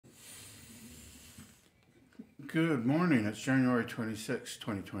Good morning. It's January 26,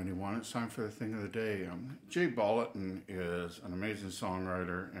 2021. It's time for the thing of the day. Jay Bolotin is an amazing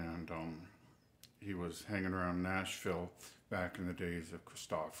songwriter, and he was hanging around Nashville back in the days of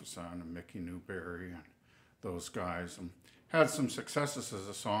Christopherson and Mickey Newberry and those guys. Had some successes as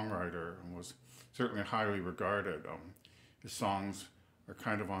a songwriter and was certainly highly regarded. His songs are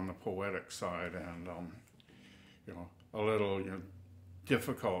kind of on the poetic side and a little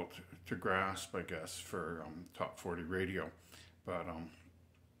difficult to grasp, I guess, for top 40 radio. But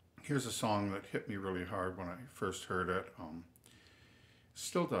here's a song that hit me really hard when I first heard it.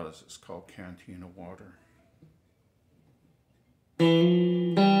 Still does. It's called Canteen of Water.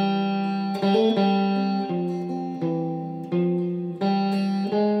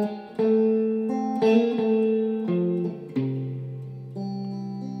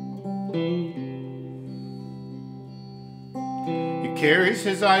 He carries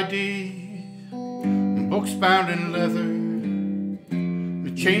his ID, books bound in leather,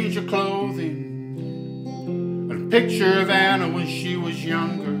 a change of clothing, and a picture of Anna when she was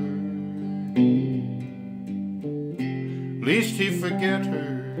younger. Least he forget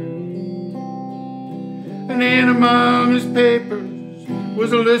her. And in among his papers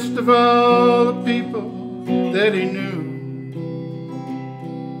was a list of all the people that he knew.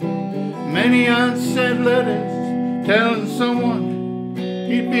 Many unsaid letters telling someone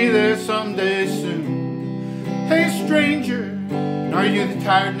he'd be there someday soon. Hey stranger, are you the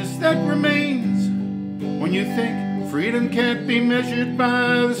tiredness that remains when you think freedom can't be measured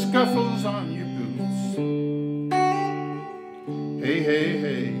by the scuffles on your boots? Hey, hey,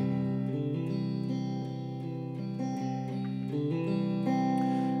 hey.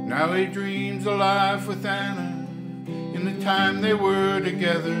 Now he dreams of life with Anna in the time they were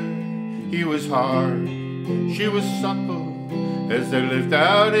together. He was hard, she was supple. As they lived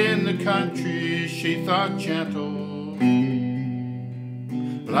out in the country, she thought gentle,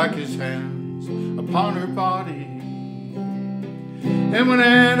 like his hands upon her body. And when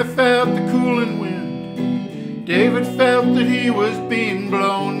Anna felt the cooling wind, David felt that he was being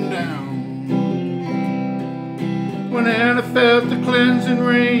blown down. When Anna felt the cleansing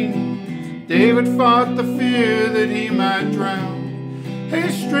rain, David fought the fear that he might drown. Hey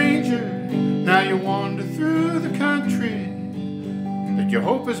stranger, now you wander through the country that your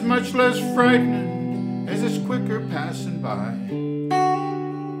hope is much less frightening as it's quicker passing by.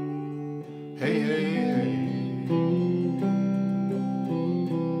 Hey, hey, hey.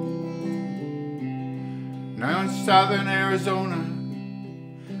 Now in southern Arizona,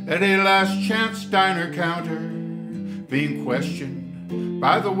 at a last chance diner counter, being questioned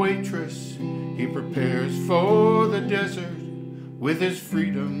by the waitress, he prepares for the desert with his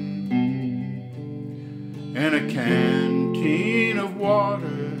freedom and a canteen of water.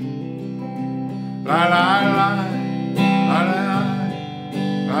 La la la, la la la,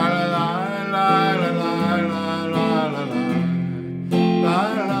 la la la, la la la, la la la, la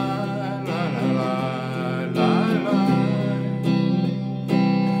la la, la la la, la la la,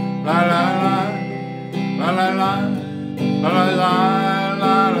 la la la, la la la, la la la, la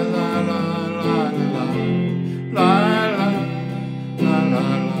la la, la.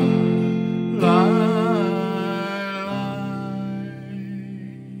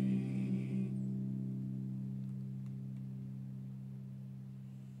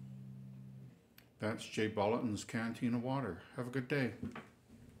 That's Jay Bolotin's Canteen of Water. Have a good day.